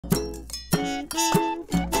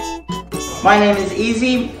My name is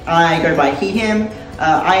Ezie. I go by he, him.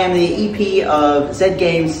 I am the EP of Zed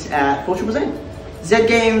Games at 4ZZZ. Zed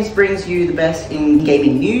Games brings you the best in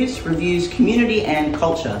gaming news, reviews, community and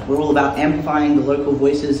culture. We're all about amplifying the local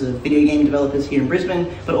voices of video game developers here in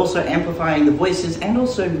Brisbane, but also amplifying the voices and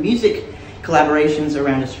also music collaborations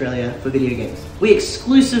around Australia for video games. We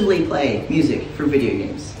exclusively play music for video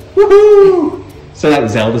games. Woohoo! So like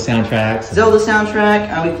Zelda soundtracks? Zelda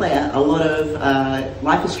soundtrack, we play a lot of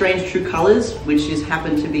Life is Strange True Colours, which is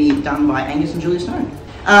happened to be done by Angus and Julia Stone.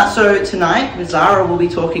 So tonight, with Zahra, we'll be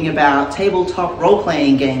talking about tabletop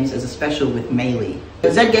role-playing games as a special with Melee.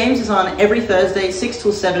 Zed Games is on every Thursday, 6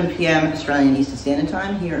 till 7 PM Australian Eastern Standard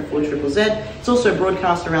Time here at 4ZZZ. It's also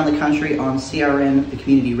broadcast around the country on CRN, the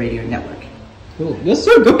Community Radio Network. Cool. You're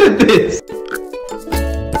so good at this!